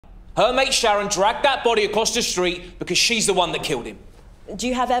Her mate Sharon dragged that body across the street because she's the one that killed him. Do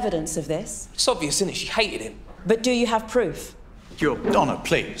you have evidence of this? It's obvious, isn't it? She hated him. But do you have proof? Your Honour,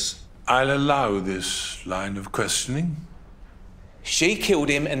 please. I'll allow this line of questioning. She killed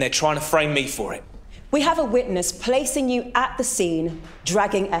him and they're trying to frame me for it. We have a witness placing you at the scene,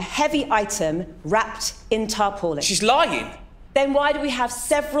 dragging a heavy item wrapped in tarpaulin. She's lying. Then why do we have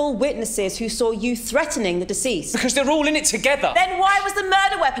several witnesses who saw you threatening the deceased? Because they're all in it together. Then why was the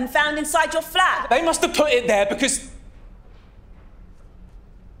murder weapon found inside your flat? They must have put it there because...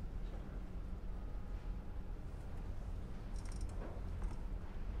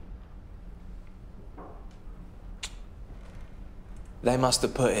 They must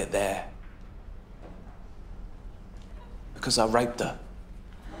have put it there. Because I raped her.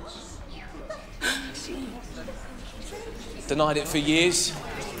 Denied it for years.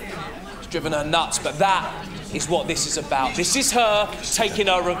 It's driven her nuts, but that is what this is about. This is her taking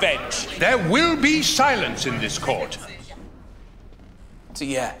her revenge. There will be silence in this court. So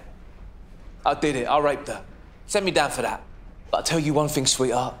yeah, I did it. I raped her. Send me down for that. But I'll tell you one thing,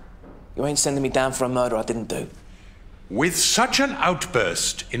 sweetheart. You ain't sending me down for a murder I didn't do. With such an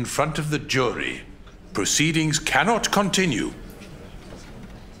outburst in front of the jury, proceedings cannot continue.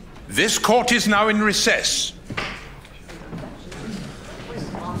 This court is now in recess.